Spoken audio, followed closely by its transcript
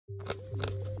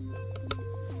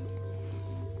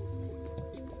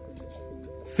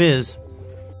Fizz.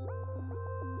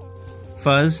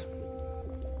 Fuzz.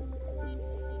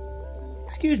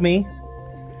 Excuse me.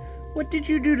 What did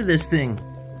you do to this thing?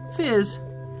 Fizz,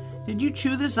 did you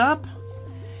chew this up?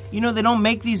 You know they don't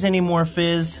make these anymore,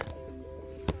 Fizz.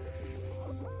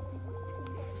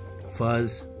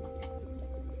 Fuzz.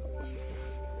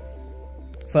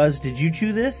 Fuzz, did you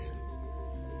chew this?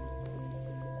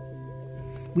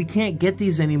 We can't get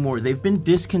these anymore. They've been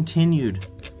discontinued.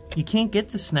 You can't get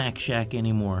the Snack Shack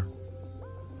anymore.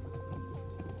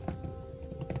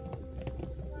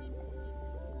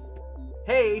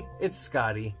 Hey, it's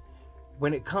Scotty.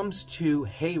 When it comes to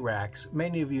hay racks,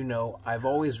 many of you know I've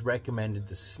always recommended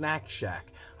the Snack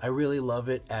Shack. I really love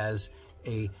it as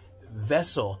a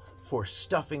vessel for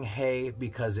stuffing hay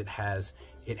because it has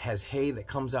hay that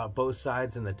comes out both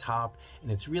sides and the top,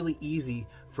 and it's really easy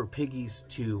for piggies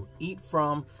to eat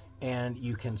from, and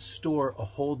you can store a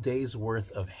whole day's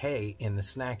worth of hay in the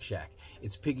Snack Shack.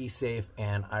 It's piggy safe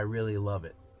and I really love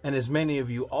it. And as many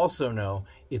of you also know,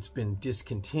 it's been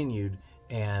discontinued,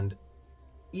 and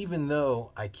even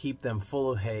though I keep them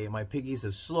full of hay, my piggies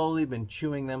have slowly been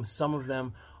chewing them. Some of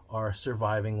them are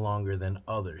surviving longer than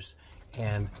others.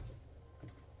 And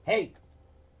hey,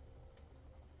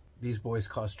 these boys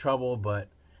cause trouble, but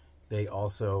they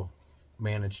also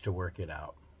manage to work it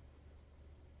out.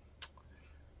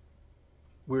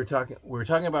 We were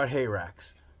talking about hay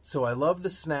racks. So I love the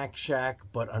Snack Shack,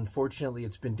 but unfortunately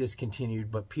it's been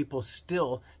discontinued, but people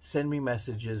still send me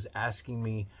messages asking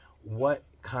me what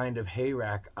kind of hay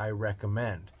rack I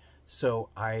recommend. So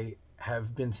I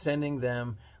have been sending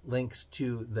them links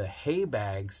to the hay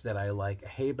bags that I like. A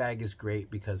hay bag is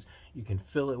great because you can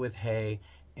fill it with hay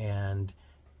and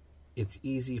it's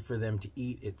easy for them to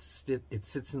eat. It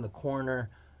sits in the corner,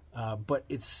 but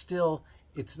it's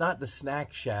not the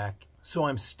Snack Shack. So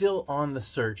I'm still on the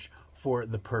search for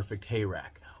the perfect hay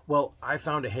rack. Well, I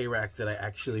found a hay rack that I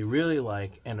actually really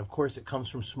like, and of course it comes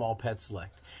from Small Pet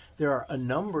Select. There are a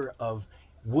number of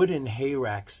wooden hay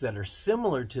racks that are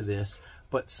similar to this,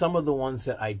 but some of the ones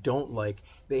that I don't like,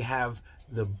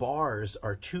 the bars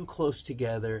are too close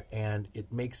together and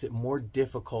it makes it more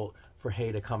difficult for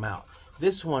hay to come out.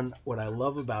 This one, what I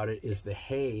love about it is the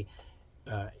hay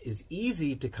is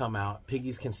easy to come out.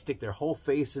 Piggies can stick their whole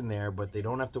face in there, but they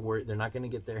don't have to worry. They're not going to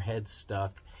get their heads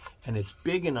stuck. And it's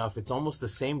big enough. It's almost the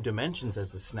same dimensions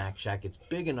as the Snack Shack. It's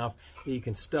big enough that you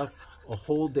can stuff a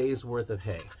whole day's worth of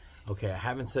hay. Okay, I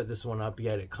haven't set this one up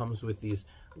yet. It comes with these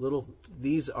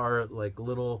are like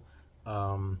little,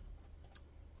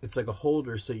 it's like a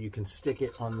holder so you can stick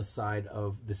it on the side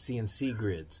of the CNC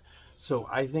grids. So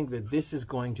I think that this is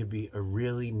going to be a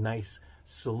really nice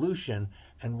solution,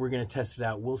 and we're going to test it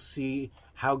out. We'll see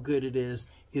how good it is.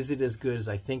 Is it as good as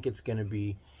I think it's going to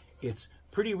be? It's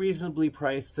pretty reasonably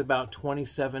priced. It's about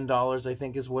 $27, I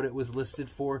think is what it was listed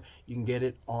for. You can get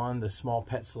it on the Small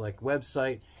Pet Select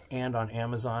website and on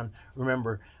Amazon.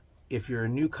 Remember, if you're a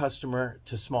new customer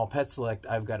to Small Pet Select,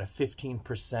 I've got a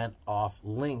 15% off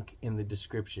link in the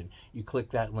description. You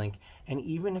click that link, and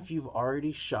even if you've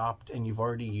already shopped and you've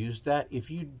already used that,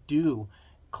 if you do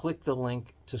click the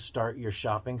link to start your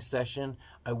shopping session,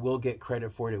 I will get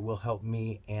credit for it. It will help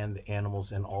me and the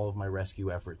animals in all of my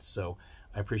rescue efforts. So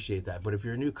I appreciate that. But if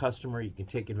you're a new customer, you can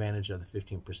take advantage of the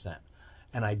 15%.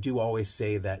 And I do always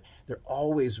say that they're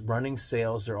always running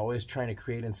sales. They're always trying to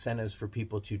create incentives for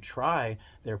people to try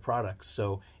their products.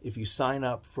 So if you sign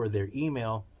up for their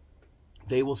email,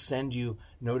 they will send you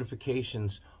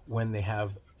notifications when they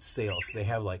have sales. They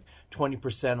have like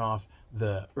 20% off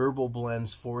the herbal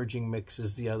blends, foraging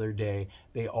mixes the other day.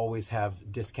 They always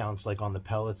have discounts like on the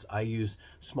pellets. I use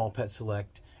Small Pet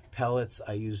Select pellets.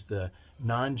 I use the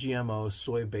non-GMO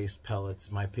soy-based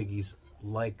pellets. My piggies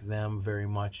like them very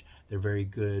much. They're very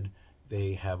good.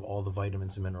 They have all the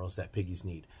vitamins and minerals that piggies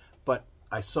need. But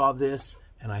I saw this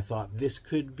and I thought this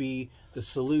could be the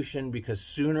solution, because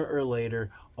sooner or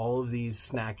later all of these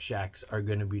Snack Shacks are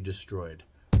going to be destroyed.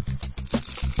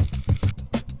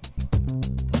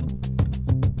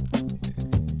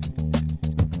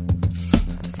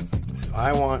 So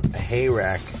I want a hay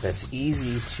rack that's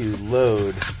easy to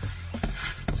load.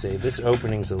 Say this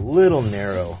opening's a little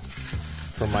narrow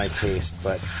for my taste,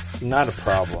 but not a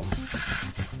problem.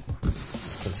 You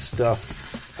can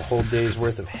stuff a whole day's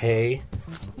worth of hay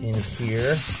in here.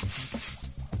 Let's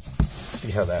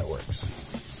see how that works.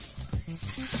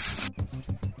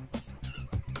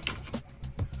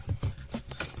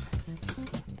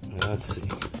 Let's see.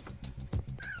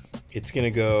 It's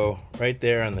gonna go right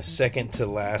there on the second to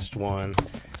last one.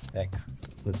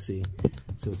 Let's see.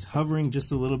 So it's hovering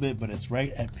just a little bit, but it's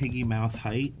right at piggy mouth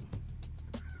height.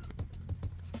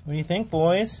 What do you think,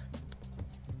 boys?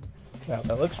 Wow,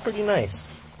 that looks pretty nice.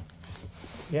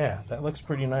 Yeah, that looks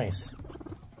pretty nice.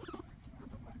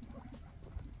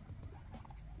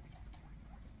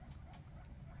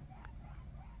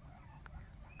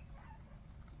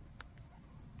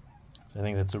 So I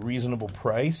think that's a reasonable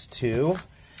price too.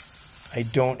 I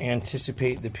don't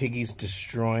anticipate the piggies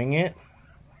destroying it.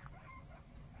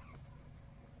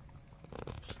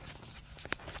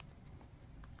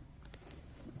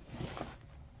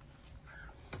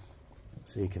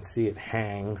 So you can see it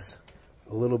hangs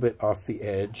a little bit off the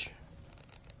edge.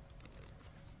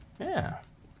 Yeah.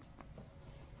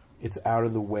 It's out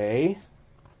of the way.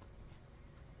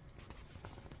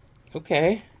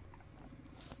 Okay.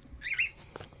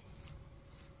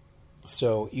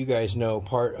 So you guys know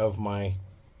part of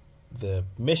the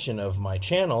mission of my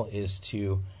channel is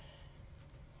to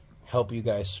help you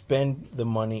guys spend the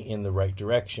money in the right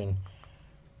direction.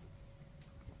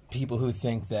 People who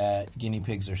think that guinea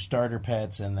pigs are starter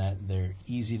pets and that they're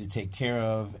easy to take care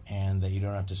of and that you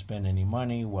don't have to spend any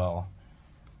money, well,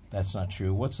 that's not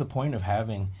true. What's the point of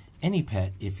having any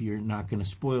pet if you're not going to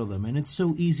spoil them? And it's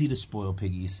so easy to spoil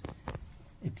piggies.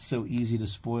 It's so easy to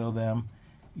spoil them.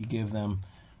 You give them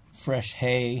fresh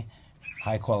hay,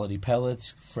 high quality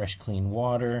pellets, fresh clean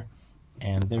water,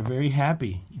 and they're very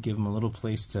happy. You give them a little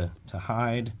place to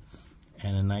hide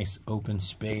and a nice open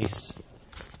space.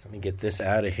 So let me get this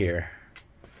out of here.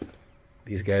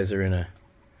 These guys are in a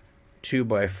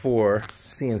 2x4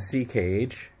 CNC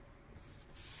cage.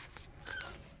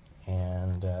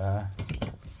 And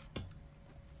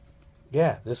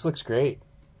yeah, this looks great.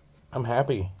 I'm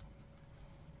happy.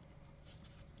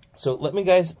 So let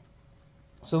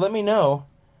me know,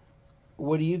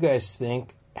 what do you guys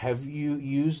think? Have you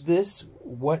used this?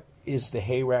 What is the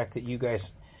hay rack that you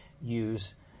guys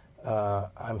use?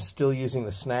 I'm still using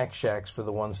the Snack Shacks for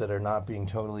the ones that are not being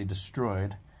totally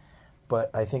destroyed,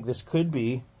 but I think this could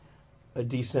be a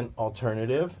decent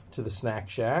alternative to the Snack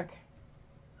Shack.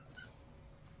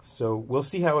 So we'll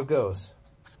see how it goes,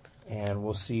 and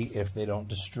we'll see if they don't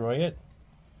destroy it.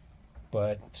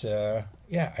 But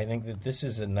yeah, I think that this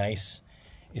is a nice,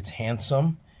 it's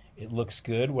handsome, it looks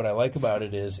good. What I like about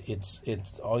it is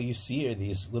it's all you see are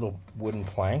these little wooden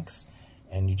planks,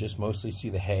 and you just mostly see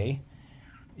the hay.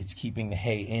 It's keeping the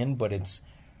hay in, but it's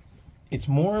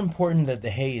more important that the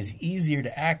hay is easier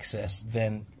to access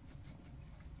than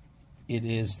it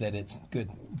is that it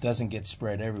doesn't get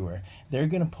spread everywhere. They're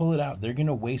going to pull it out. They're going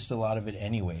to waste a lot of it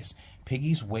anyways.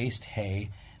 Piggies waste hay.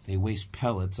 They waste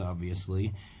pellets,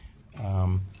 obviously.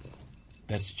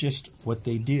 That's just what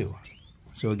they do.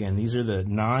 So again, these are the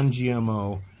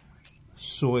non-GMO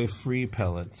soy-free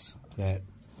pellets that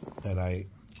I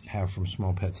have from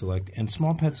Small Pet Select. And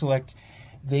Small Pet Select,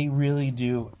 they really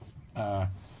do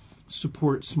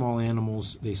support small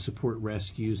animals. They support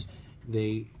rescues.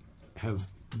 They have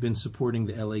been supporting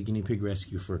the LA Guinea Pig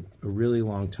Rescue for a really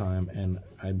long time, and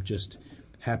I'm just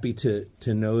happy to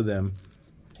know them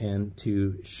and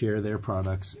to share their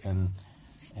products, and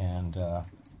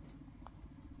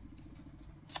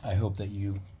I hope that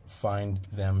you find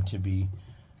them to be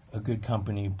a good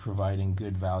company providing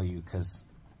good value, because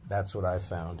that's what I've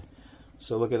found.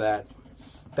 So look at that.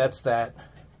 That's that.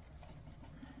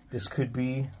 This could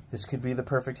be the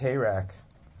perfect hay rack.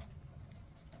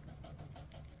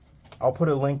 I'll put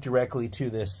a link directly to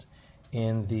this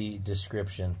in the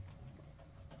description.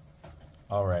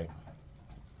 All right.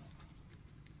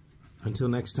 Until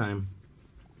next time,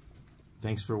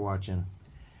 thanks for watching.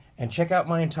 And check out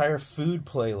my entire food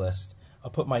playlist.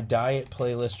 I'll put my diet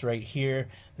playlist right here.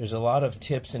 There's a lot of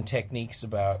tips and techniques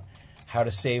about how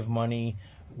to save money,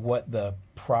 what the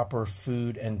proper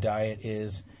food and diet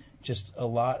is. Just a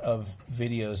lot of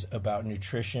videos about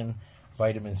nutrition,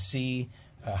 vitamin C,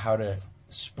 how to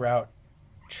sprout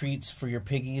treats for your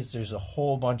piggies. There's a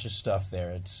whole bunch of stuff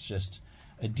there. It's just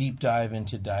a deep dive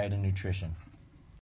into diet and nutrition.